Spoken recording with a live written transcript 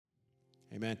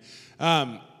Amen.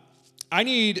 I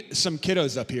need some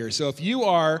kiddos up here. So if you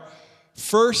are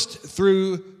 1st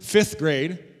through 5th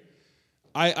grade,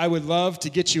 I would love to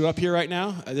get you up here right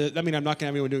now. I mean, I'm not going to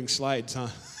have anyone doing slides, huh?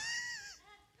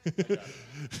 I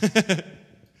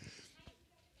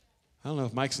don't know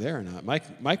if Mike's there or not.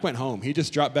 Mike went home. He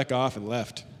just dropped back off and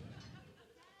left.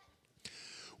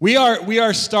 We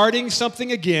are starting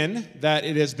something again that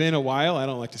it has been a while. I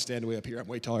don't like to stand way up here. I'm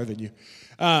way taller than you.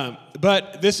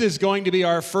 But this is going to be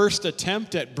our first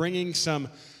attempt at bringing some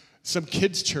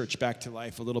kids' church back to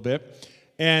life a little bit.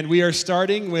 And we are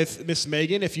starting with Miss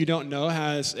Megan, if you don't know,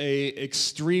 has a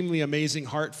extremely amazing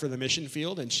heart for the mission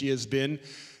field, and she has been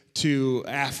to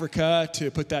Africa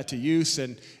to put that to use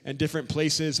and different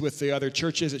places with the other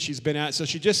churches that she's been at. So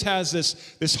she just has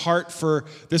this heart for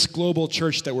this global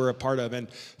church that we're a part of. And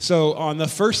so on the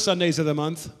first Sundays of the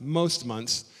month, most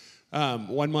months,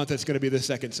 one month it's going to be the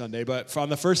second Sunday, but on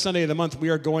the first Sunday of the month, we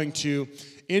are going to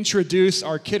introduce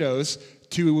our kiddos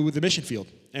to the mission field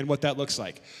and what that looks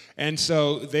like. And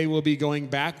so they will be going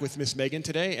back with Miss Megan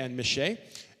today and Miss Shay,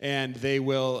 and they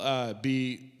will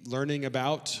be learning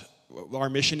about our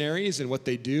missionaries and what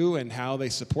they do and how they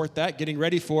support that, getting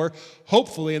ready for,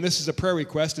 hopefully, and this is a prayer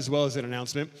request as well as an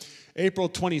announcement, April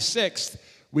 26th,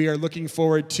 we are looking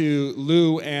forward to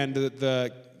Lou and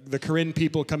the Karen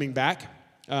people coming back.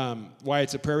 Why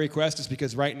it's a prayer request is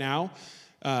because right now,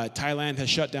 Thailand has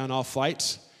shut down all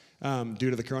flights due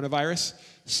to the coronavirus.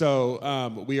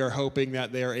 So we are hoping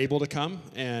that they are able to come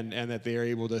and that they are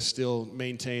able to still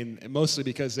maintain, mostly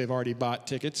because they've already bought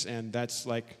tickets, and that's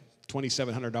like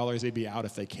 $2,700 they'd be out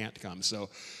if they can't come. So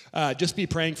just be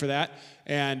praying for that.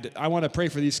 And I want to pray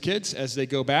for these kids as they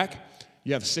go back.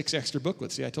 You have 6 extra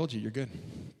booklets. See, I told you, you're good.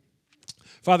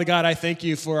 Father God, I thank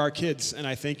you for our kids, and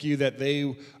I thank you that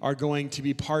they are going to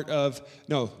be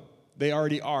they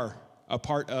already are a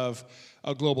part of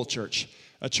a global church.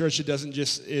 A church that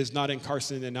is not in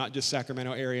Carson and not just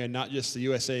Sacramento area, and not just the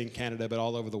USA and Canada, but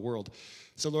all over the world.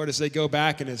 So, Lord, as they go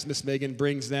back and as Miss Megan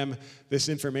brings them this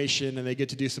information and they get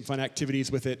to do some fun activities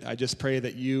with it, I just pray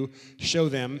that you show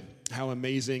them how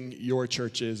amazing your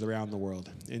church is around the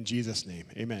world. In Jesus' name,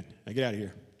 amen. Now get out of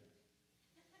here.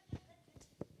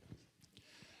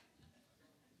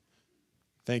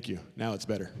 Thank you. Now it's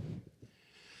better.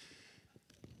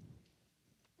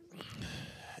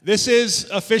 This is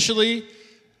officially...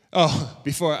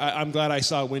 I'm glad I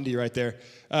saw Wendy right there.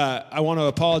 I want to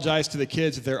apologize to the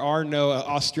kids if there are no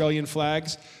Australian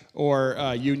flags or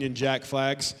Union Jack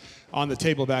flags on the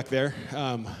table back there.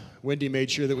 Wendy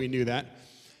made sure that we knew that.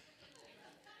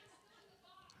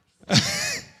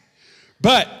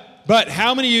 But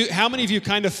how many of you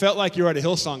kind of felt like you were at a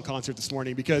Hillsong concert this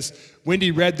morning because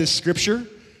Wendy read this scripture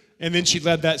and then she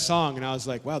led that song, and I was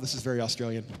like, wow, this is very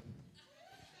Australian.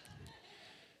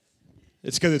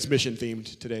 It's because it's mission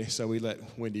themed today, so we let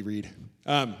Wendy read.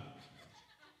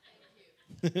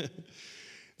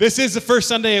 This is the first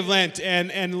Sunday of Lent,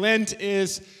 and Lent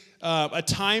is a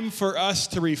time for us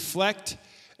to reflect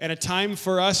and a time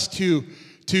for us to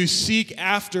seek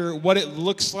after what it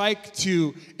looks like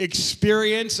to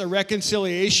experience a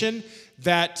reconciliation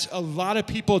that a lot of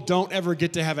people don't ever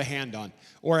get to have a hand on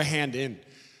or a hand in.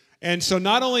 And so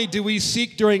not only do we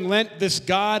seek during Lent this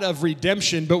God of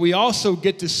redemption, but we also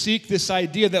get to seek this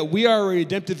idea that we are a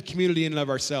redemptive community in and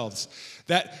of ourselves.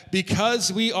 That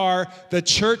because we are the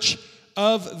church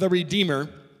of the Redeemer,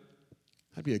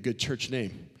 that'd be a good church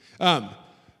name. But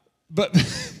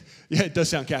yeah, it does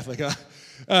sound Catholic,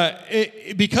 huh?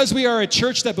 Because we are a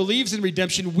church that believes in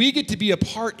redemption, we get to be a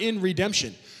part in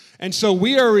redemption. And so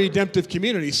we are a redemptive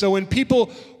community. So when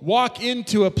people walk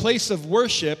into a place of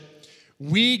worship,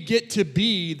 we get to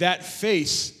be that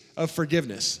face of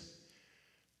forgiveness.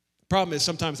 Problem is,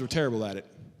 sometimes we're terrible at it.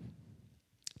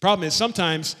 Problem is,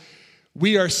 sometimes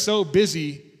we are so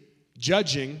busy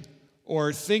judging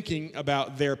or thinking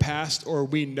about their past, or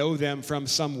we know them from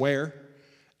somewhere,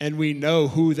 and we know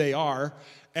who they are,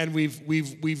 and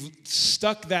we've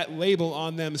stuck that label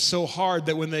on them so hard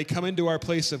that when they come into our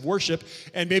place of worship,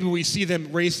 and maybe we see them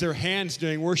raise their hands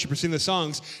during worship or sing the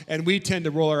songs, and we tend to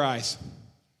roll our eyes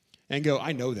and go,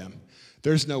 I know them.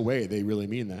 There's no way they really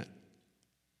mean that.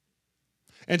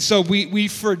 And so we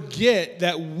forget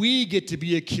that we get to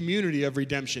be a community of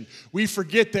redemption. We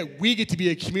forget that we get to be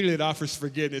a community that offers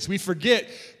forgiveness. We forget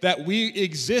that we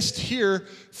exist here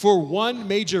for one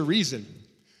major reason,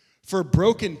 for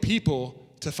broken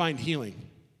people to find healing.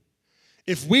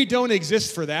 If we don't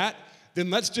exist for that, then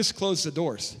let's just close the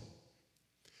doors.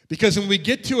 Because when we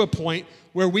get to a point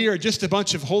where we are just a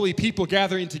bunch of holy people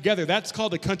gathering together, that's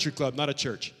called a country club, not a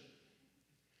church.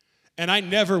 And I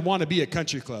never want to be a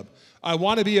country club. I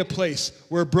want to be a place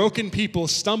where broken people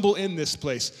stumble in this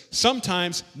place,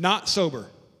 sometimes not sober.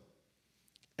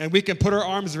 And we can put our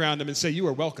arms around them and say, you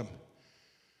are welcome.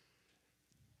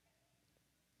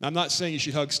 I'm not saying you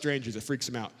should hug strangers. It freaks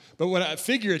them out. But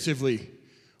figuratively,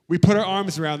 we put our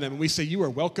arms around them and we say, you are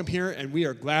welcome here, and we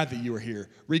are glad that you are here,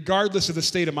 regardless of the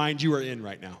state of mind you are in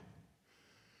right now.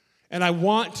 And I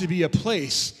want to be a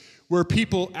place where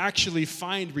people actually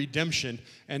find redemption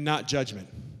and not judgment.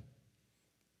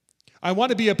 I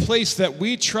want to be a place that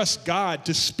we trust God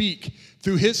to speak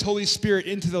through His Holy Spirit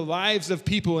into the lives of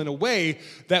people in a way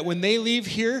that when they leave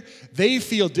here, they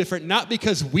feel different, not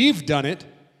because we've done it,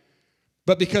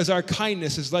 but because our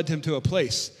kindness has led them to a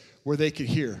place where they could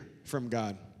hear from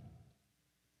God.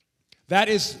 That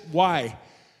is why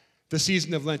the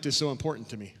season of Lent is so important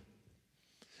to me.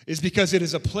 Is because it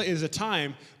is a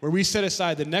time where we set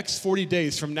aside the next 40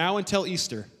 days from now until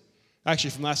Easter, actually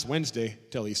from last Wednesday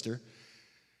till Easter,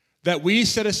 that we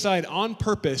set aside on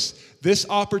purpose this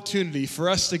opportunity for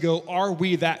us to go, are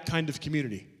we that kind of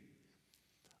community?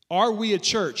 Are we a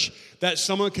church that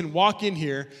someone can walk in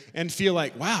here and feel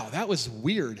like, wow, that was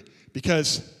weird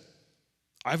because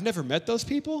I've never met those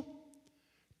people,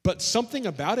 but something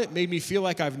about it made me feel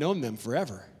like I've known them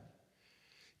forever.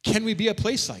 Can we be a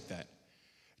place like that?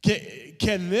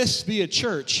 Can this be a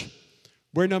church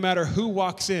where no matter who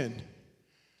walks in,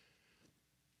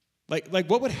 like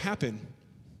what would happen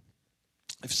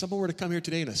if someone were to come here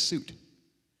today in a suit?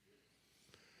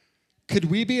 Could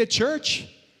we be a church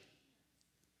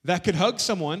that could hug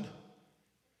someone?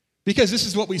 Because this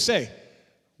is what we say.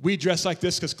 We dress like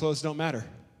this because clothes don't matter.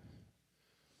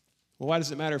 Well, why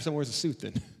does it matter if someone wears a suit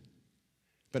then?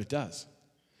 But it does.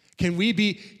 Can we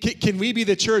be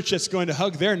the church that's going to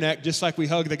hug their neck just like we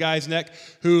hug the guy's neck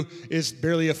who is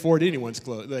barely afford anyone's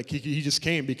clothes? Like he just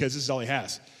came because this is all he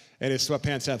has, and his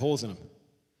sweatpants have holes in them.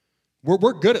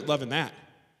 We're good at loving that.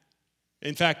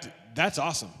 In fact, that's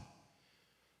awesome.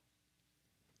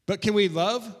 But can we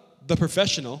love the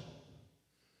professional,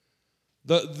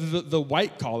 the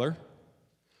white collar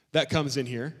that comes in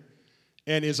here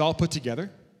and is all put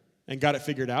together and got it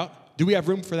figured out? Do we have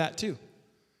room for that too?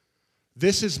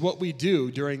 This is what we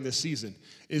do during this season,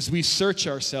 is we search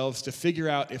ourselves to figure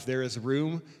out if there is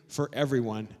room for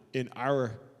everyone in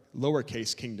our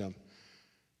lowercase kingdom.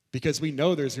 Because we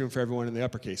know there's room for everyone in the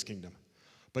uppercase kingdom.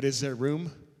 But is there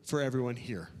room for everyone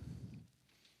here?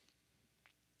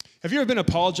 Have you ever been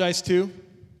apologized to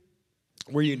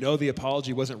where you know the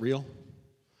apology wasn't real?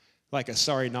 Like a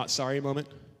sorry, not sorry moment?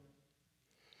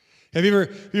 Have you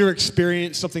ever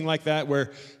experienced something like that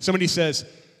where somebody says,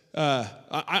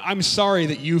 I'm sorry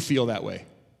that you feel that way?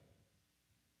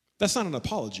 That's not an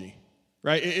apology,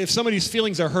 right? If somebody's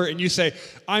feelings are hurt and you say,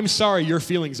 I'm sorry your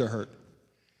feelings are hurt.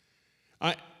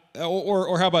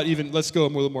 Or how about even, let's go a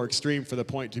little more extreme for the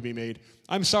point to be made.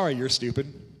 I'm sorry you're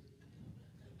stupid.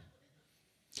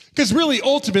 Because really,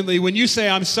 ultimately, when you say,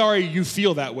 I'm sorry you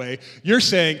feel that way, you're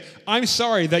saying, I'm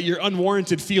sorry that your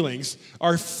unwarranted feelings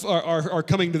are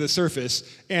coming to the surface,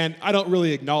 and I don't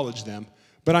really acknowledge them,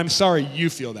 but I'm sorry you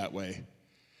feel that way.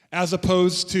 As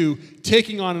opposed to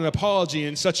taking on an apology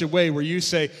in such a way where you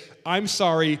say, I'm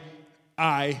sorry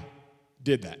I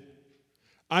did that.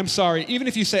 I'm sorry, even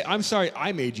if you say, I'm sorry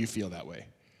I made you feel that way.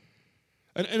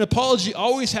 An apology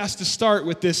always has to start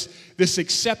with this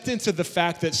acceptance of the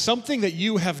fact that something that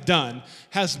you have done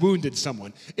has wounded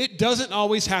someone. It doesn't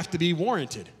always have to be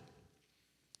warranted.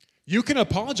 You can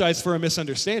apologize for a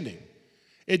misunderstanding.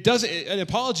 An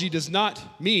apology does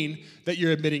not mean that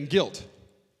you're admitting guilt.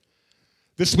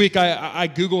 This week I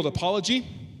Googled apology,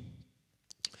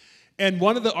 and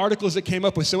one of the articles that came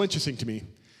up was so interesting to me,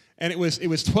 and it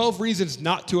was 12 reasons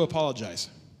not to apologize.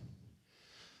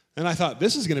 And I thought,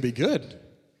 this is going to be good.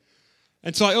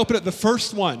 And so I opened it. The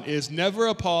first one is never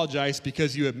apologize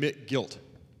because you admit guilt.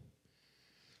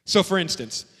 So for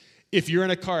instance, if you're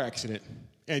in a car accident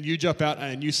and you jump out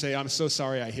and you say, I'm so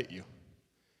sorry I hit you,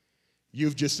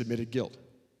 you've just admitted guilt.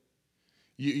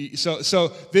 So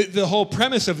the whole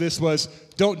premise of this was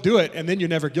don't do it and then you're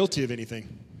never guilty of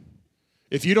anything.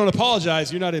 If you don't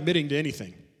apologize, you're not admitting to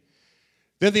anything.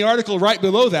 Then the article right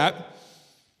below that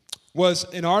was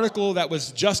an article that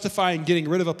was justifying getting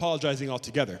rid of apologizing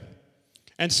altogether.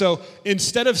 And so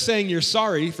instead of saying you're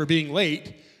sorry for being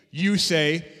late, you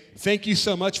say, thank you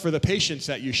so much for the patience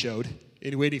that you showed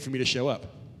in waiting for me to show up.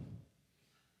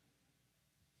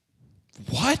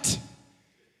 What?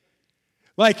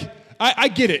 Like, I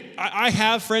get it. I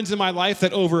have friends in my life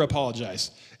that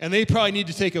over-apologize, and they probably need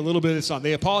to take a little bit of this on.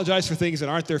 They apologize for things that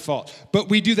aren't their fault, but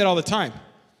we do that all the time.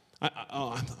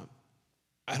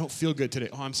 I don't feel good today.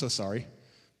 Oh, I'm so sorry.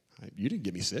 You didn't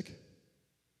get me sick.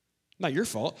 Not your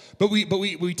fault, but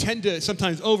we tend to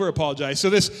sometimes over-apologize. So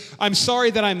this, I'm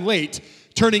sorry that I'm late,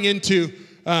 turning into,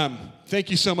 thank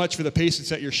you so much for the patience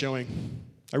that you're showing.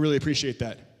 I really appreciate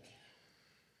that.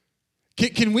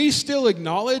 Can we still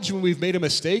acknowledge when we've made a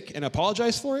mistake and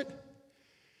apologize for it?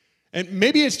 And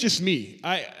maybe it's just me.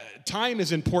 Time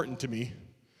is important to me.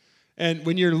 And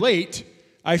when you're late,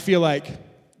 I feel like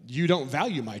you don't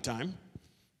value my time,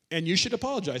 and you should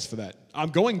apologize for that. I'm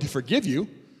going to forgive you,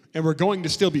 and we're going to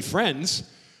still be friends,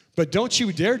 but don't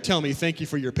you dare tell me thank you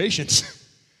for your patience,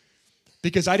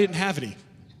 because I didn't have any.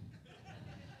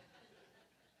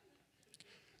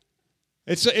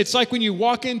 It's like when you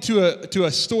walk into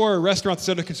a store or restaurant that's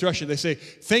under construction, they say,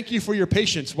 thank you for your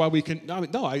patience while we can,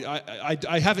 no,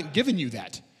 I haven't given you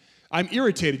that. I'm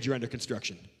irritated you're under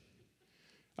construction.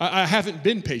 I haven't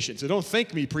been patient, so don't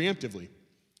thank me preemptively.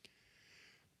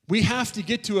 We have to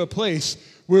get to a place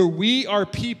where we are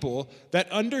people that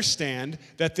understand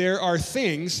that there are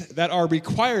things that are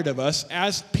required of us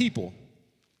as people.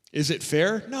 Is it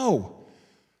fair? No.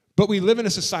 But we live in a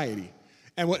society.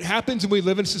 And what happens when we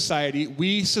live in society,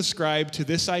 we subscribe to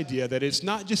this idea that it's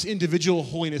not just individual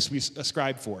holiness we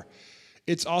ascribe for.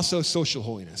 It's also social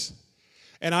holiness.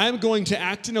 And I am going to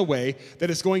act in a way that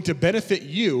is going to benefit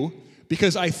you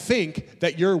because I think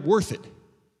that you're worth it.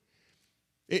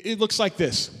 It looks like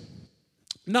this.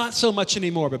 Not so much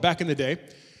anymore, but back in the day,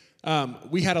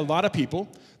 we had a lot of people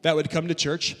that would come to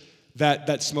church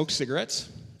that smoked cigarettes,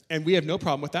 and we have no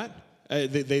problem with that.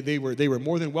 They were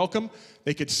more than welcome.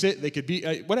 They could sit, they could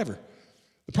be, whatever.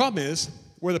 The problem is,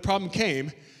 where the problem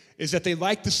came, is that they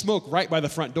liked to smoke right by the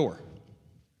front door.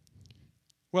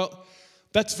 Well,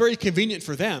 that's very convenient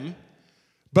for them,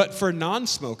 but for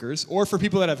non-smokers or for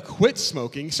people that have quit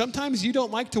smoking, sometimes you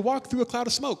don't like to walk through a cloud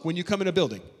of smoke when you come in a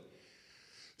building.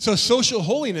 So social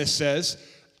holiness says,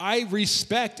 I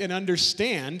respect and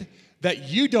understand that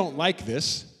you don't like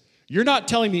this. You're not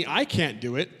telling me I can't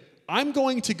do it. I'm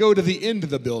going to go to the end of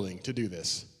the building to do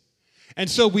this. And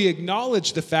so we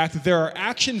acknowledge the fact that there are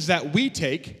actions that we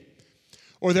take,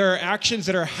 or there are actions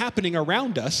that are happening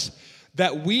around us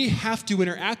that we have to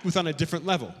interact with on a different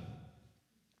level.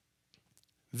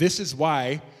 This is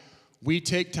why we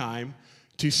take time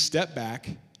to step back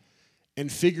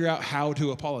and figure out how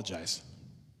to apologize.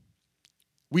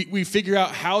 We figure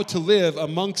out how to live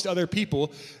amongst other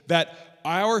people, that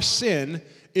our sin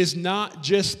is not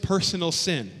just personal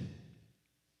sin.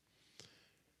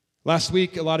 Last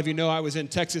week, a lot of you know I was in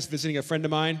Texas visiting a friend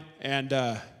of mine, and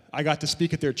I got to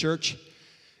speak at their church.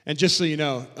 And just so you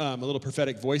know, a little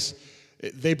prophetic voice,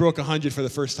 they broke 100 for the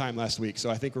first time last week, so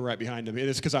I think we're right behind them.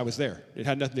 It's because I was there. It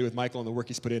had nothing to do with Michael and the work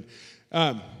he's put in.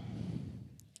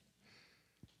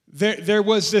 There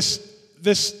was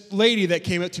this lady that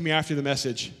came up to me after the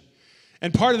message,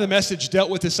 and part of the message dealt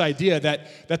with this idea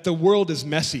that the world is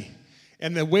messy,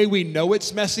 and the way we know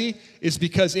it's messy is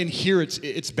because in here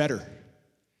it's better.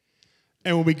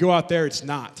 And when we go out there, it's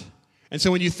not. And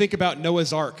so when you think about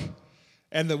Noah's Ark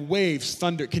and the waves,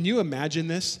 thunder, can you imagine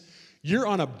this? You're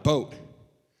on a boat,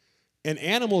 and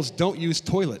animals don't use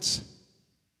toilets.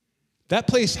 That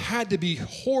place had to be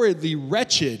horridly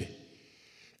wretched.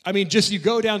 I mean, just you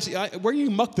go down, where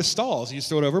you muck the stalls, you just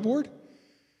throw it overboard?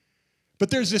 But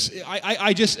there's this,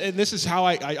 and this is how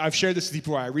I've shared this with you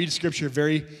before. I read Scripture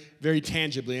very, very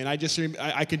tangibly, and I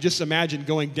can just imagine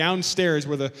going downstairs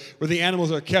where the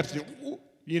animals are kept,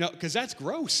 because that's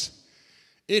gross.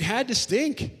 It had to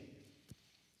stink.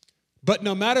 But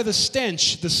no matter the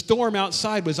stench, the storm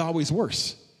outside was always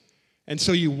worse. And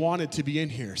so you wanted to be in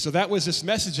here. So that was this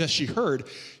message that she heard.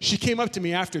 She came up to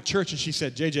me after church and she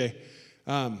said, JJ,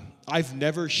 I've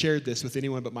never shared this with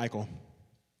anyone but Michael.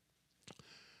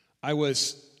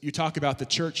 You talk about the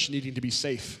church needing to be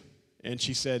safe. And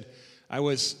she said, I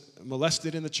was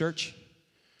molested in the church.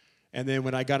 And then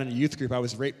when I got in a youth group, I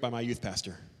was raped by my youth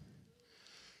pastor.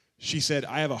 She said,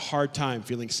 I have a hard time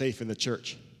feeling safe in the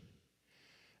church.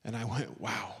 And I went,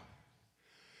 wow.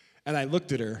 And I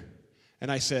looked at her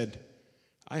and I said,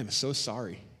 I am so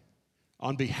sorry.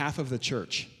 On behalf of the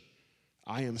church,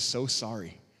 I am so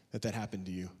sorry that happened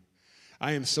to you.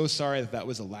 I am so sorry that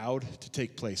was allowed to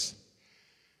take place.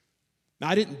 Now,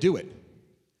 I didn't do it.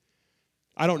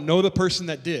 I don't know the person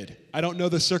that did. I don't know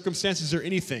the circumstances or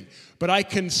anything. But I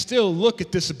can still look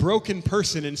at this broken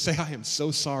person and say, I am so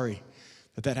sorry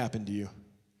that happened to you.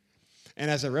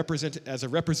 And as a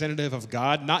representative of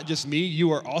God, not just me,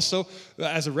 you are also,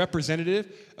 as a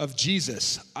representative of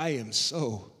Jesus, I am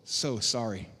so, so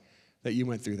sorry that you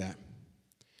went through that.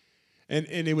 And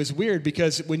it was weird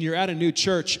because when you're at a new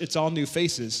church, it's all new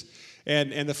faces.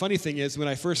 And the funny thing is, when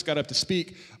I first got up to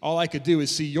speak, all I could do is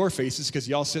see your faces because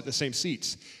y'all sit in the same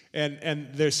seats.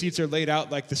 And their seats are laid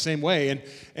out like the same way.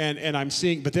 And I'm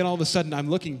seeing, but then all of a sudden I'm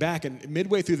looking back, and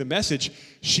midway through the message,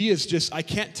 she is just, I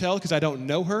can't tell because I don't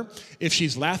know her, if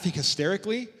she's laughing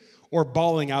hysterically or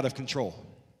bawling out of control.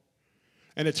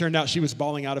 And it turned out she was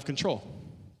bawling out of control.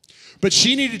 But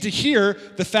she needed to hear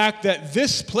the fact that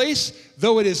this place,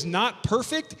 though it is not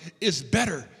perfect, is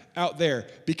better out there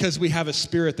because we have a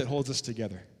spirit that holds us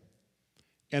together.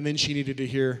 And then she needed to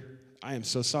hear, I am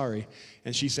so sorry.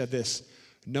 And she said this,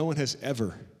 no one has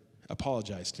ever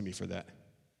apologized to me for that.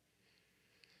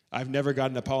 I've never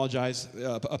gotten an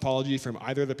apology from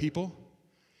either of the people.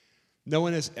 No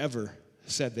one has ever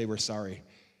said they were sorry.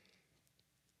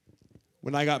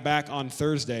 When I got back on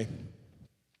Thursday,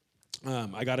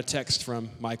 I got a text from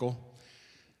Michael,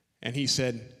 and he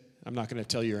said, I'm not going to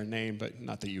tell you her name, but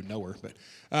not that you know her, but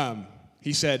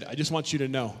he said, I just want you to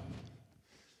know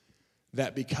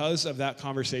that because of that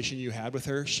conversation you had with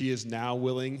her, she is now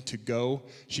willing to go.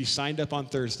 She signed up on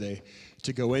Thursday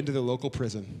to go into the local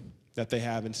prison that they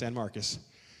have in San Marcos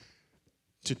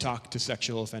to talk to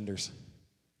sexual offenders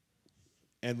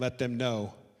and let them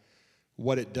know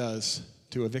what it does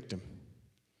to a victim.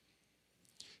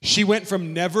 She went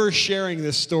from never sharing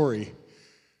this story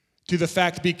to the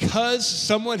fact because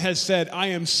someone has said, I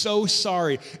am so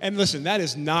sorry. And listen, that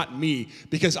is not me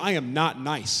because I am not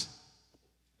nice.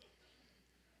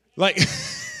 Like,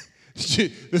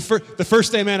 the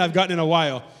first amen I've gotten in a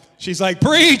while, she's like,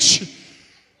 preach!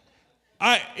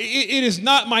 It is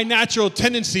not my natural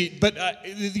tendency, but,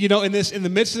 in the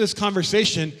midst of this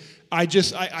conversation, I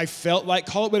felt like,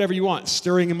 call it whatever you want,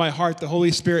 stirring in my heart, the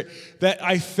Holy Spirit, that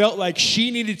I felt like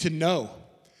she needed to know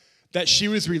that she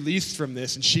was released from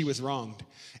this and she was wronged.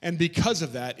 And because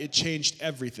of that, it changed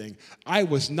everything. I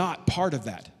was not part of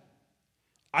that.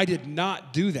 I did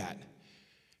not do that.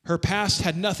 Her past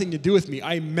had nothing to do with me.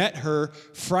 I met her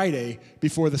Friday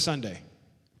before the Sunday.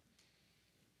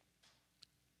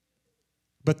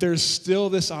 But there's still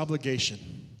this obligation.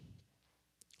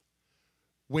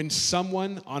 When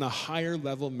someone on a higher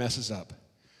level messes up,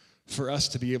 for us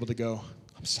to be able to go,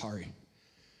 I'm sorry.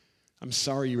 I'm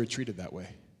sorry you were treated that way.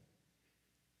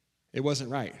 It wasn't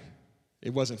right.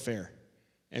 It wasn't fair.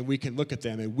 And we can look at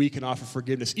them and we can offer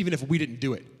forgiveness, even if we didn't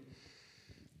do it.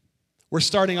 We're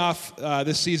starting off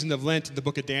this season of Lent in the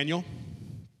book of Daniel.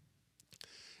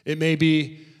 It may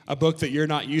be a book that you're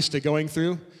not used to going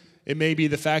through. It may be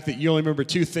the fact that you only remember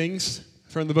two things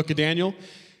from the book of Daniel.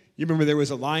 You remember there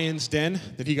was a lion's den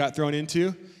that he got thrown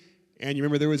into, and you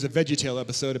remember there was a VeggieTale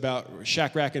episode about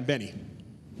Shadrach and Benny.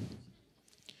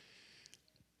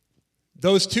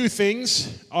 Those two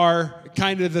things are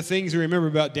kind of the things we remember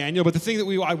about Daniel, but the thing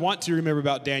that I want to remember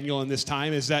about Daniel in this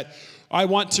time is that I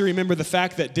want to remember the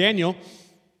fact that Daniel,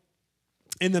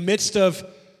 in the midst of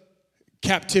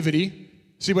captivity,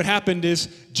 see what happened is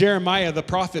Jeremiah the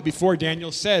prophet before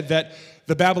Daniel said that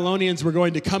the Babylonians were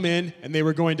going to come in and they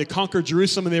were going to conquer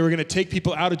Jerusalem and they were going to take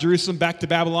people out of Jerusalem back to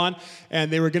Babylon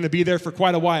and they were going to be there for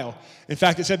quite a while. In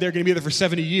fact, it said they were going to be there for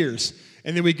 70 years.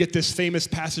 And then we get this famous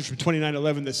passage from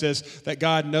 29:11 that says that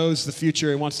God knows the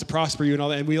future and wants to prosper you and all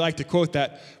that. And we like to quote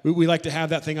that. We like to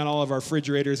have that thing on all of our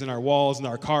refrigerators and our walls and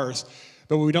our cars.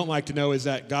 But what we don't like to know is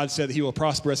that God said that he will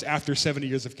prosper us after 70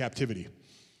 years of captivity.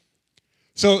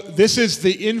 So this is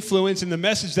the influence and the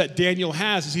message that Daniel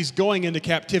has as he's going into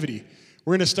captivity.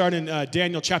 We're going to start in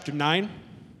Daniel chapter 9,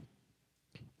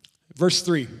 verse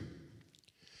 3.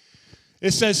 It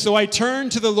says, so I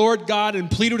turned to the Lord God and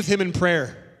pleaded with him in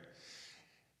prayer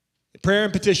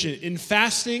and petition, in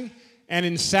fasting and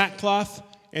in sackcloth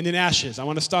and in ashes. I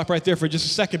want to stop right there for just a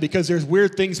second because there's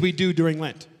weird things we do during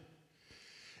Lent.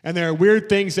 And there are weird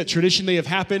things that traditionally have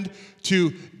happened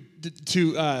to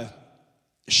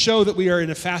show that we are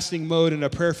in a fasting mode and a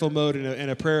prayerful mode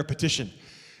and a prayer petition.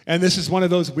 And this is one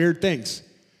of those weird things.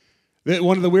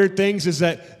 One of the weird things is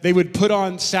that they would put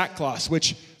on sackcloths,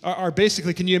 which are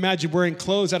basically, can you imagine wearing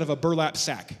clothes out of a burlap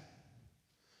sack?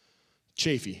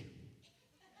 Chafy.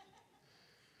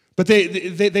 But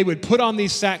they would put on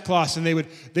these sackcloths and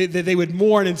they would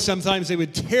mourn, and sometimes they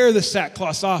would tear the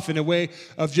sackcloths off in a way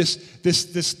of just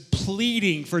this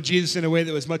pleading for Jesus in a way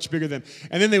that was much bigger than them.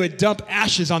 And then they would dump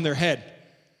ashes on their head.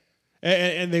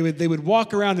 And they would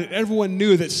walk around and everyone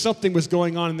knew that something was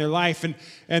going on in their life.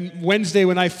 And Wednesday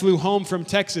when I flew home from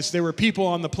Texas, there were people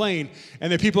on the plane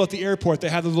and there were people at the airport that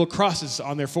had the little crosses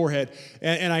on their forehead.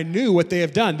 And I knew what they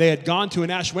have done. They had gone to an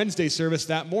Ash Wednesday service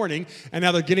that morning and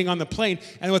now they're getting on the plane.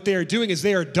 And what they are doing is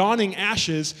they are donning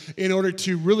ashes in order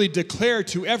to really declare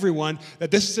to everyone that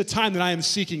this is a time that I am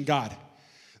seeking God.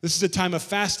 This is a time of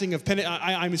fasting, of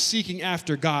I'm seeking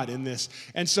after God in this.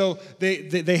 And so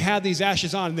they had these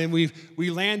ashes on, and then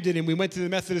we landed and we went to the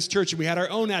Methodist church and we had our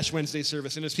own Ash Wednesday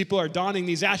service. And as people are donning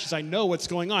these ashes, I know what's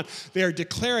going on. They are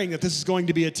declaring that this is going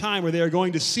to be a time where they are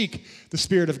going to seek the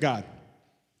Spirit of God.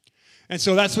 And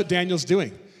so that's what Daniel's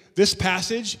doing. This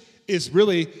passage is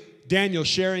really Daniel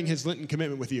sharing his Lenten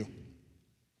commitment with you.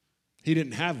 He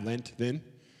didn't have Lent then.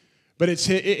 But it's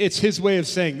his way of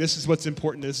saying, this is what's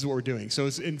important, this is what we're doing. So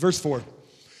it's in verse 4.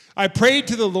 I prayed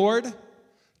to the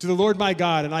Lord my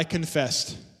God, and I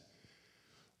confessed,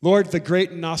 Lord, the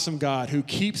great and awesome God, who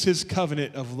keeps his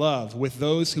covenant of love with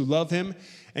those who love him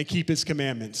and keep his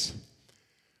commandments.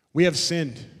 We have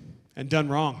sinned and done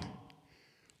wrong.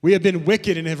 We have been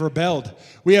wicked and have rebelled.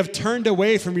 We have turned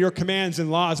away from your commands and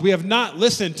laws. We have not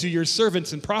listened to your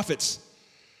servants and prophets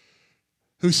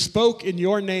who spoke in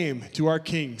your name to our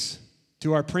kings,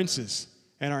 to our princes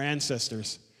and our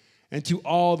ancestors, and to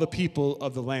all the people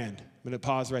of the land. I'm going to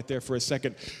pause right there for a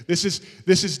second. This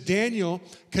is Daniel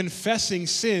confessing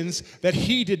sins that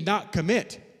he did not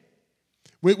commit.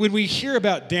 When we hear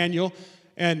about Daniel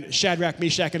and Shadrach,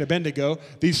 Meshach, and Abednego,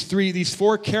 these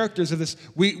four characters of this,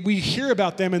 we hear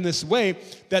about them in this way,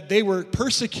 that they were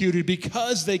persecuted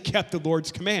because they kept the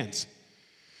Lord's commands.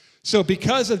 So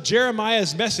because of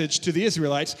Jeremiah's message to the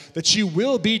Israelites that you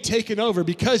will be taken over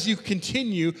because you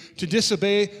continue to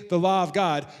disobey the law of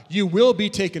God, you will be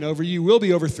taken over, you will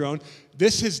be overthrown.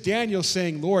 This is Daniel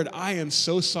saying, Lord, I am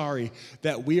so sorry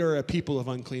that we are a people of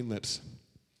unclean lips.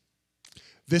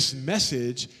 This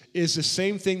message is the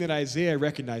same thing that Isaiah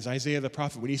recognized, Isaiah the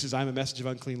prophet, when he says, I'm a message of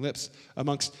unclean lips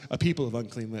amongst a people of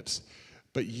unclean lips.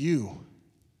 But you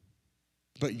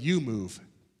move.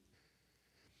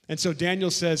 And so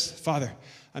Daniel says, Father,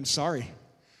 I'm sorry.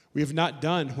 We have not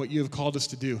done what you have called us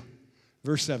to do.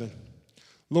 Verse 7,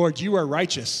 Lord, you are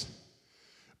righteous.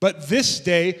 But this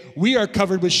day we are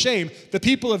covered with shame. The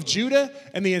people of Judah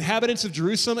and the inhabitants of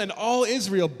Jerusalem and all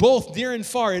Israel, both near and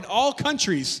far, in all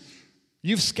countries,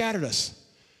 you've scattered us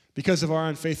because of our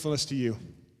unfaithfulness to you.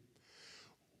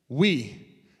 We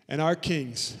and our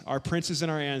kings, our princes and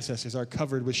our ancestors are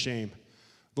covered with shame,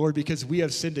 Lord, because we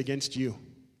have sinned against you.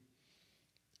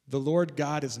 The Lord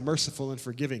God is merciful and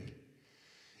forgiving.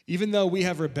 Even though we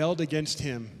have rebelled against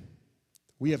him,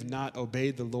 we have not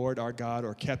obeyed the Lord our God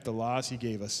or kept the laws he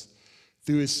gave us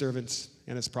through his servants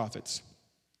and his prophets.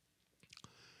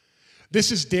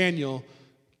 This is Daniel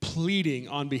pleading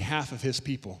on behalf of his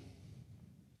people.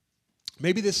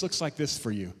 Maybe this looks like this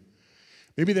for you.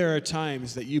 Maybe there are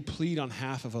times that you plead on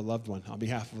behalf of a loved one,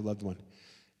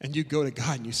 and you go to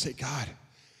God and you say, God,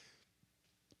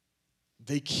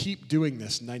 they keep doing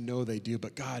this, and I know they do,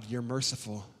 but God, you're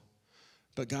merciful.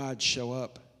 But God, show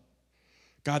up.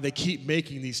 God, they keep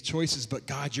making these choices, but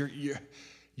God,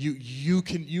 you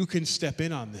can step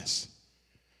in on this.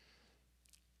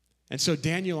 And so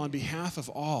Daniel, on behalf of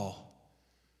all,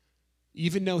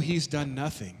 even though he's done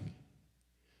nothing,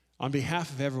 on behalf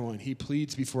of everyone, he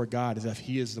pleads before God as if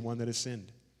he is the one that has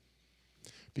sinned.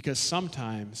 Because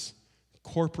sometimes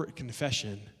corporate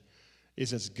confession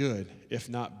is as good, if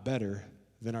not better,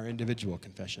 than our individual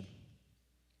confession.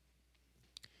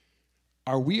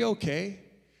 Are we okay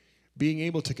being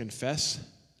able to confess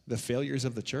the failures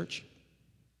of the church?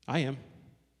 I am.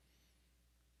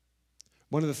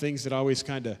 One of the things that always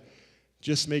kind of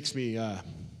just makes me a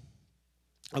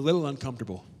little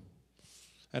uncomfortable,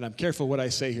 and I'm careful what I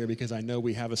say here because I know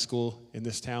we have a school in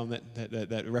this town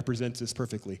that represents this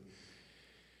perfectly.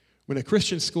 When a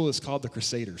Christian school is called the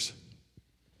Crusaders,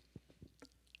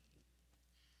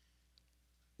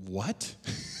 what?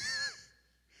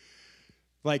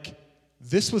 Like,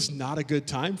 this was not a good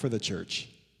time for the church.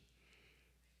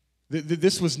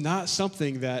 This was not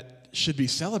something that should be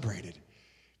celebrated.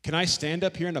 Can I stand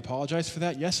up here and apologize for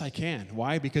that? Yes, I can.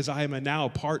 Why? Because I am now a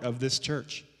part of this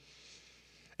church.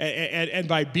 And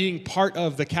by being part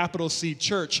of the capital C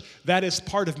church, that is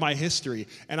part of my history.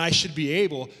 And I should be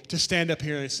able to stand up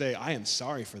here and say, I am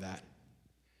sorry for that.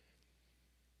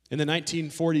 In the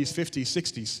 1940s, 50s,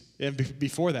 60s, and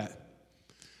before that,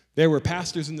 there were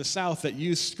pastors in the South that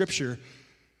used Scripture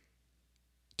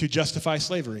to justify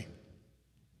slavery.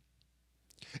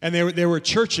 And there were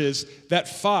churches that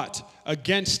fought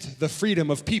against the freedom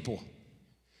of people.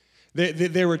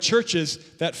 There were churches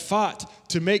that fought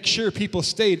to make sure people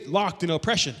stayed locked in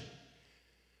oppression.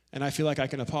 And I feel like I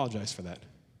can apologize for that.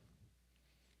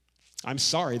 I'm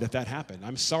sorry that happened.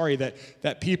 I'm sorry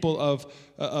that people of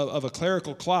a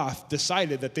clerical cloth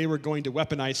decided that they were going to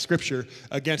weaponize Scripture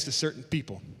against a certain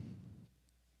people.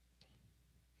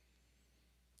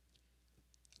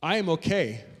 I am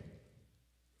okay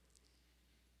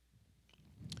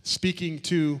speaking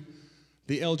to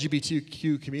the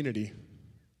LGBTQ community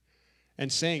and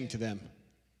saying to them,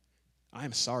 I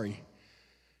am sorry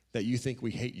that you think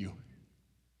we hate you.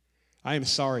 I am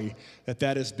sorry that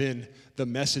that has been the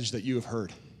message that you have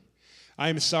heard. I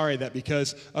am sorry that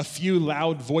because a few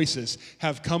loud voices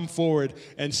have come forward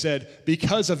and said,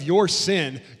 because of your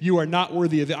sin, you are not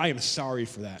worthy of it. I am sorry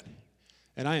for that.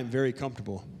 And I am very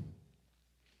comfortable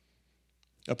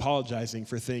apologizing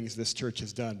for things this church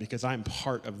has done because I'm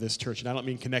part of this church. And I don't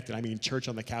mean connected, I mean church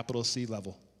on the capital C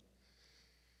level.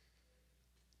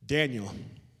 Daniel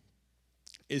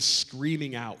is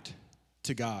screaming out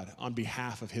to God on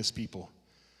behalf of his people,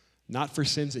 not for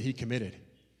sins that he committed,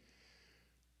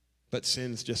 but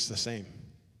sins just the same.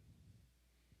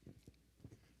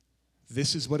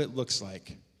 This is what it looks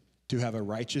like to have a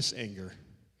righteous anger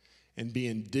and be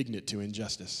indignant to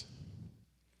injustice.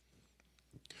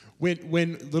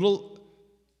 When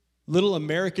little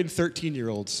American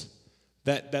 13-year-olds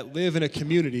that live in a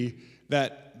community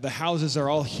that the houses are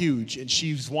all huge and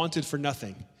she's wanted for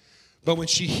nothing, but when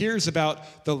she hears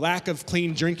about the lack of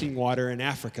clean drinking water in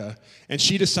Africa, and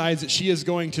she decides that she is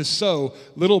going to sew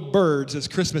little birds as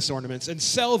Christmas ornaments and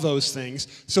sell those things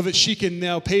so that she can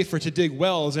now pay to dig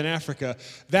wells in Africa,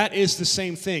 that is the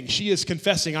same thing. She is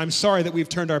confessing, I'm sorry that we've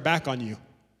turned our back on you,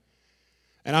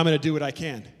 and I'm going to do what I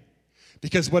can.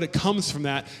 Because what it comes from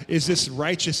that is this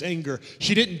righteous anger.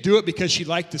 She didn't do it because she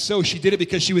liked to sew. She did it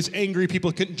because she was angry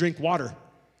people couldn't drink water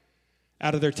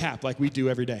out of their tap like we do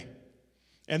every day.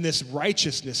 And this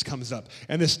righteousness comes up.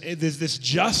 And this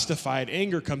justified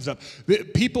anger comes up.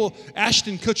 People,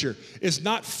 Ashton Kutcher is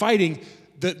not fighting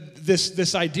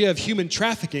this idea of human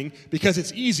trafficking because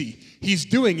it's easy. He's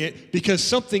doing it because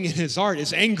something in his heart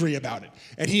is angry about it.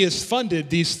 And he has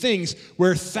funded these things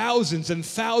where thousands and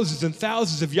thousands and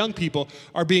thousands of young people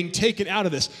are being taken out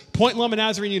of this. Point Loma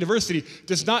Nazarene University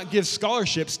does not give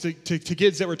scholarships to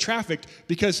kids that were trafficked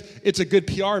because it's a good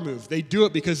PR move. They do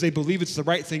it because they believe it's the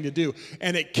right thing to do.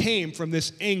 And it came from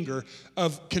this anger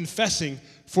of confessing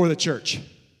for the church.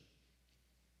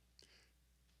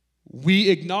 We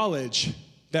acknowledge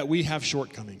that we have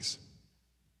shortcomings.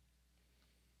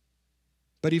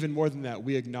 But even more than that,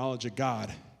 we acknowledge a God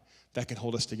that can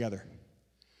hold us together.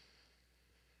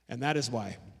 And that is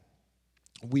why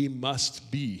we must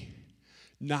be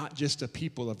not just a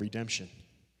people of redemption,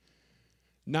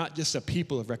 not just a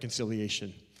people of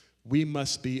reconciliation. We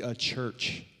must be a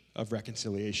church of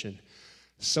reconciliation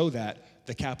so that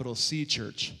the capital C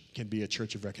church can be a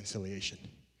church of reconciliation.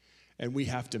 And we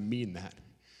have to mean that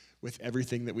with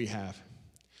everything that we have.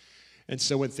 And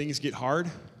so when things get hard,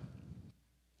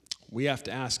 we have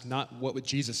to ask not what would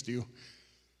Jesus do.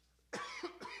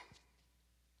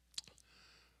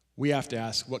 We have to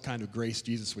ask what kind of grace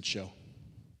Jesus would show.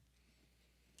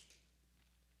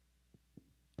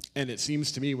 And it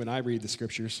seems to me when I read the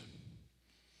scriptures,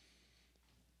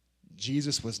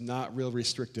 Jesus was not real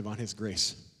restrictive on his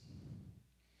grace.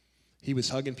 He was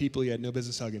hugging people he had no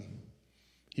business hugging.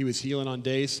 He was healing on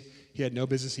days he had no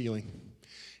business healing.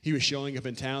 He was showing up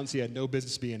in towns he had no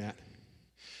business being at.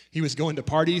 He was going to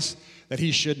parties that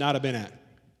he should not have been at.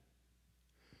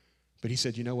 But he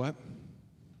said, you know what?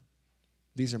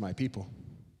 These are my people.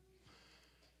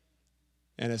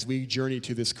 And as we journey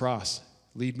to this cross,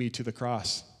 lead me to the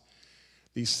cross,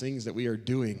 these things that we are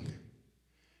doing,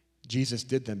 Jesus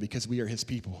did them because we are his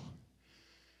people.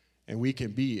 And we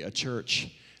can be a church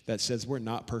that says we're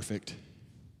not perfect.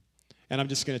 And I'm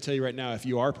just going to tell you right now, if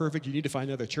you are perfect, you need to find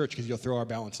another church because you'll throw our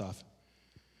balance off.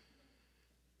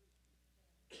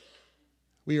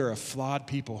 We are a flawed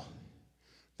people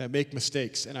that make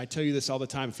mistakes. And I tell you this all the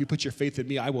time, if you put your faith in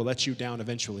me, I will let you down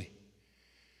eventually.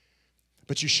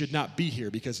 But you should not be here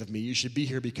because of me. You should be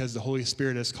here because the Holy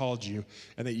Spirit has called you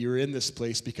and that you're in this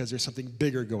place because there's something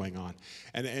bigger going on.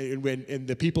 And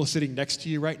the people sitting next to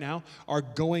you right now are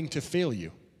going to fail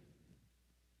you.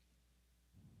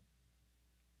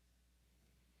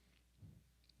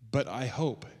 But I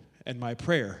hope, and my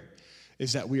prayer,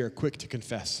 is that we are quick to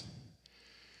confess.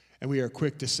 And we are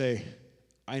quick to say,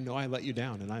 I know I let you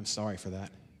down, and I'm sorry for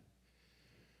that.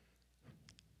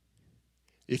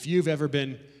 If you've ever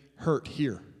been hurt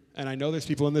here, and I know there's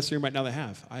people in this room right now that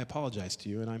have, I apologize to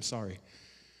you, and I'm sorry.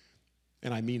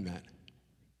 And I mean that.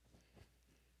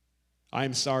 I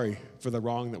am sorry for the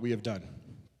wrong that we have done.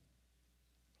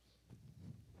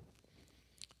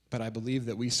 But I believe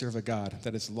that we serve a God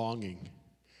that is longing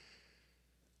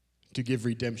to give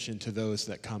redemption to those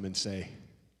that come and say,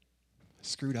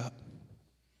 screwed up.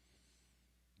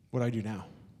 What do I do now?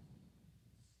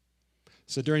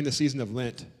 So during the season of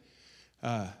Lent,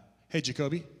 hey,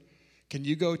 Jacoby, can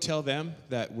you go tell them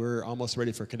that we're almost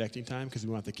ready for connecting time because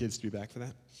we want the kids to be back for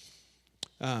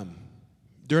that?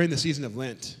 during the season of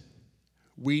Lent,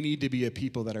 we need to be a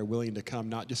people that are willing to come,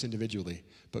 not just individually,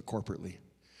 but corporately,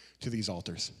 to these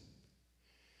altars.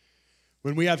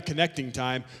 When we have connecting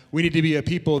time, we need to be a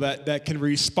people that can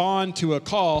respond to a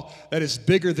call that is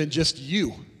bigger than just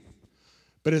you,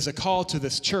 but is a call to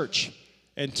this church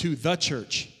and to the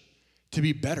church to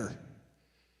be better,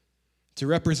 to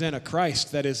represent a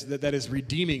Christ that is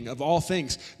redeeming of all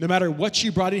things. No matter what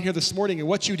you brought in here this morning and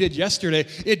what you did yesterday,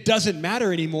 it doesn't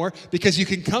matter anymore, because you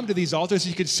can come to these altars,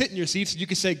 you can sit in your seats, and you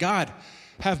can say, God,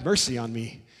 have mercy on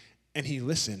me. And he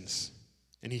listens,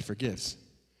 and he forgives.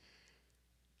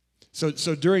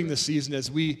 So during this season, as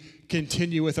we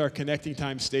continue with our connecting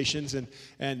time stations,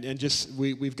 and just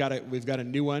we've got a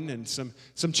new one and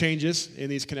some changes in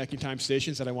these connecting time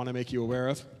stations that I want to make you aware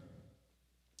of.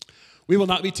 We will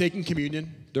not be taking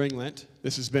communion during Lent.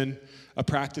 This has been a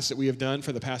practice that we have done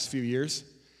for the past few years.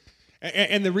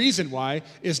 And the reason why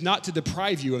is not to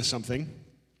deprive you of something,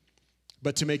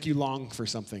 but to make you long for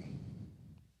something.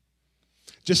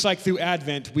 Just like through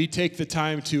Advent, we take the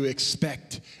time to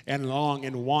expect and long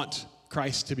and want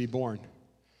Christ to be born.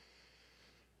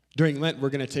 During Lent, we're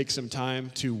going to take some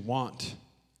time to want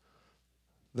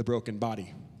the broken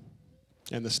body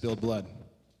and the spilled blood.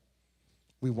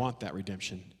 We want that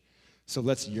redemption. So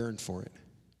let's yearn for it.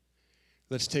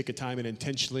 Let's take a time and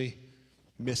intentionally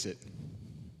miss it.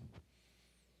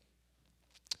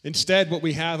 Instead, what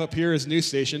we have up here is news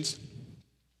stations.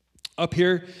 Up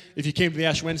here, if you came to the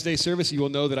Ash Wednesday service, you will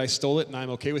know that I stole it, and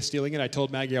I'm okay with stealing it. I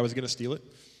told Maggie I was going to steal it.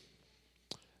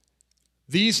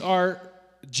 These are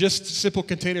just simple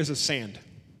containers of sand.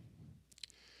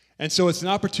 And so it's an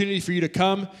opportunity for you to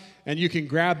come, and you can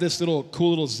grab this cool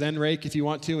little Zen rake if you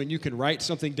want to, and you can write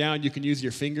something down. You can use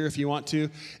your finger if you want to.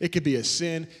 It could be a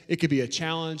sin. It could be a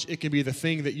challenge. It could be the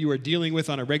thing that you are dealing with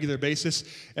on a regular basis.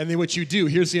 And then what you do,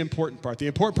 here's the important part. The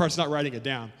important part is not writing it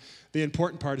down. The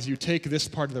important part is you take this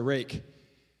part of the rake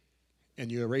and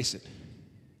you erase it.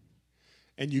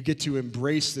 And you get to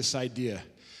embrace this idea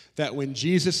that when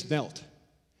Jesus knelt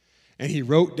and he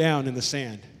wrote down in the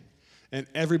sand and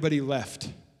everybody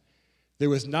left, there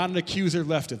was not an accuser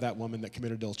left of that woman that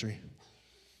committed adultery.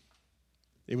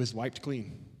 It was wiped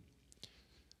clean.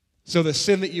 So the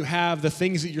sin that you have, the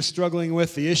things that you're struggling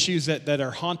with, the issues that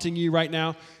are haunting you right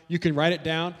now, you can write it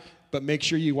down, but make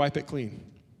sure you wipe it clean.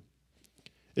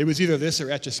 It was either this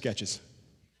or Etch-a-Sketches.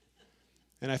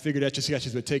 And I figured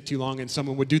Etch-a-Sketches would take too long, and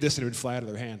someone would do this and it would fly out of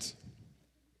their hands.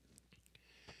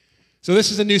 So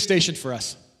this is a new station for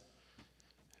us.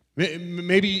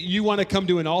 Maybe you want to come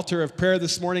to an altar of prayer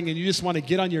this morning and you just want to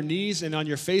get on your knees and on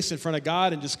your face in front of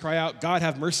God and just cry out, God,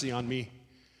 have mercy on me.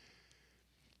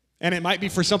 And it might be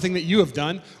for something that you have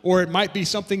done, or it might be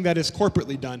something that is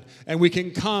corporately done. And we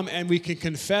can come and we can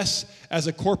confess as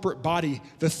a corporate body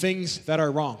the things that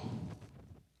are wrong.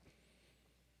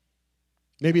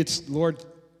 Maybe it's, Lord,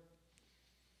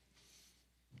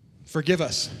 forgive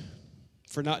us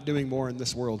for not doing more in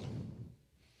this world.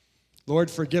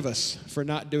 Lord, forgive us for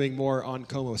not doing more on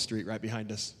Como Street right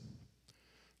behind us.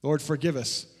 Lord, forgive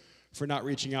us for not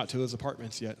reaching out to those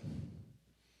apartments yet.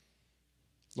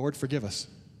 Lord, forgive us.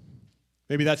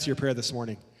 Maybe that's your prayer this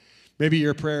morning. Maybe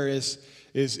your prayer is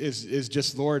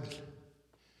just, Lord,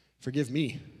 forgive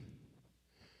me.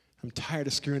 I'm tired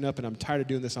of screwing up and I'm tired of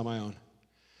doing this on my own.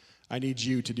 I need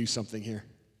you to do something here.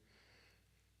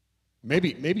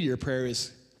 Maybe your prayer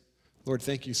is, Lord,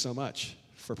 thank you so much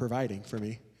for providing for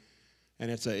me. And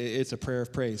it's a prayer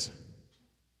of praise.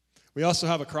 We also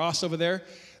have a cross over there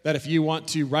that if you want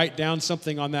to write down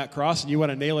something on that cross and you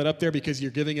want to nail it up there because you're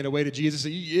giving it away to Jesus,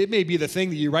 it may be the thing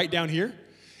that you write down here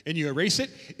and you erase it.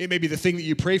 It may be the thing that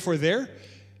you pray for there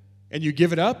and you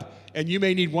give it up. And you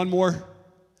may need one more,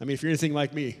 if you're anything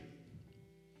like me,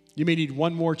 you may need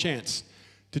one more chance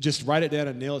to just write it down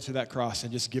and nail it to that cross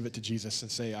and just give it to Jesus and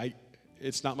say,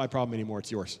 it's not my problem anymore,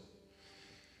 it's yours.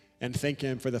 And thank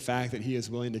him for the fact that he is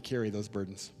willing to carry those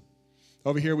burdens.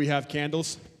 Over here we have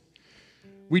candles.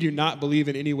 We do not believe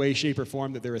in any way, shape, or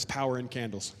form that there is power in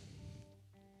candles.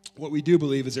 What we do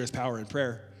believe is there's power in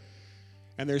prayer.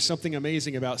 And there's something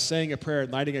amazing about saying a prayer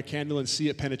and lighting a candle and see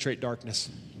it penetrate darkness.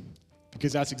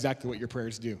 Because that's exactly what your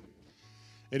prayers do.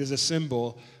 It is a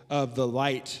symbol of the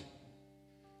light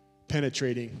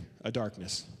penetrating a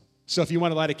darkness. So if you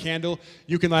want to light a candle,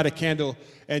 you can light a candle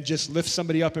and just lift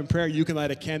somebody up in prayer. You can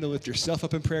light a candle, lift yourself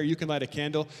up in prayer. You can light a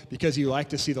candle because you like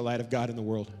to see the light of God in the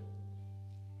world.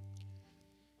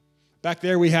 Back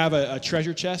there we have a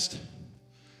treasure chest.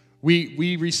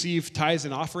 We receive tithes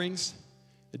and offerings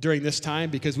during this time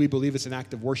because we believe it's an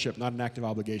act of worship, not an act of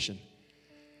obligation.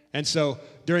 And so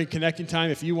during connecting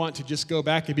time, if you want to just go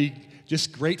back and be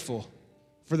just grateful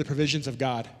for the provisions of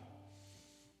God,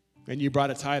 and you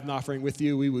brought a tithe and offering with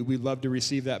you, we'd love to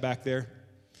receive that back there.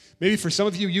 Maybe for some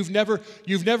of you, you've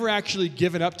never actually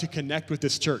given up to connect with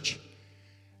this church,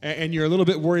 and you're a little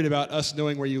bit worried about us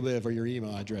knowing where you live or your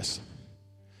email address.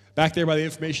 Back there by the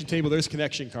information table, there's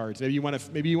connection cards. Maybe you want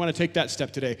to take that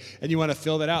step today, and you want to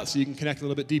fill that out so you can connect a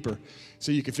little bit deeper,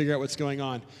 so you can figure out what's going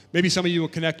on. Maybe some of you will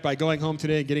connect by going home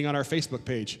today and getting on our Facebook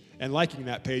page and liking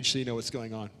that page so you know what's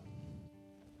going on.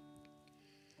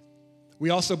 We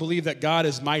also believe that God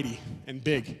is mighty and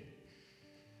big,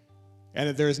 and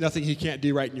that there is nothing he can't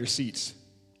do right in your seats.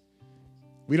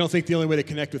 We don't think the only way to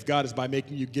connect with God is by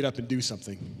making you get up and do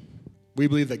something. We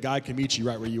believe that God can meet you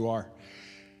right where you are.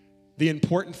 The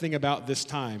important thing about this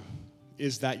time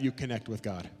is that you connect with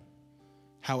God.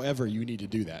 However, you need to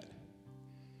do that.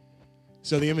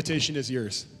 So the invitation is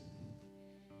yours.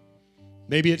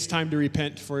 Maybe it's time to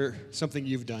repent for something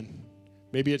you've done.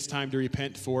 Maybe it's time to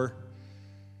repent for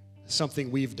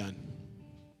something we've done.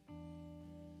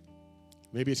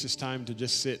 Maybe it's just time to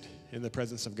just sit in the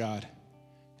presence of God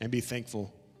and be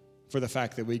thankful for the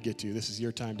fact that we get to. This is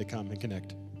your time to come and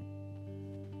connect.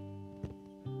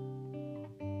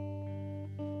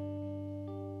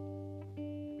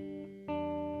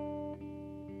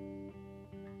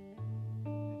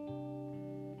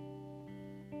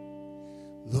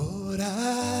 Lord,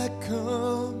 I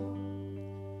come,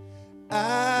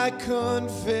 I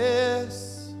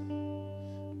confess,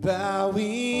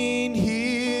 bowing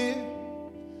here,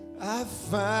 I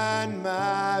find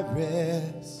my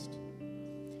rest.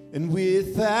 And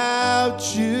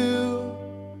without you,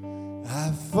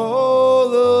 I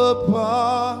fall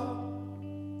apart.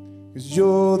 'Cause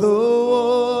you're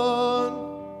the one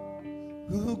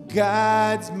who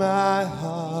guides my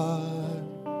heart.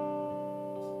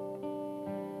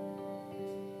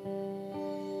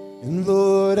 And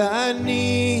Lord, I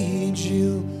need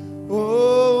you.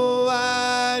 Oh,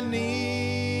 I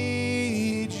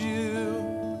need you.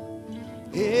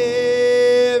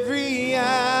 Every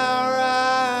hour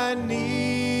I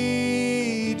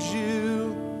need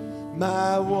you.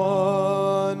 My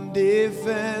one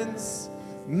defense,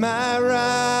 my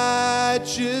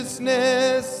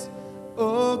righteousness.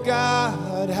 Oh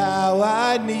God, how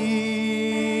I need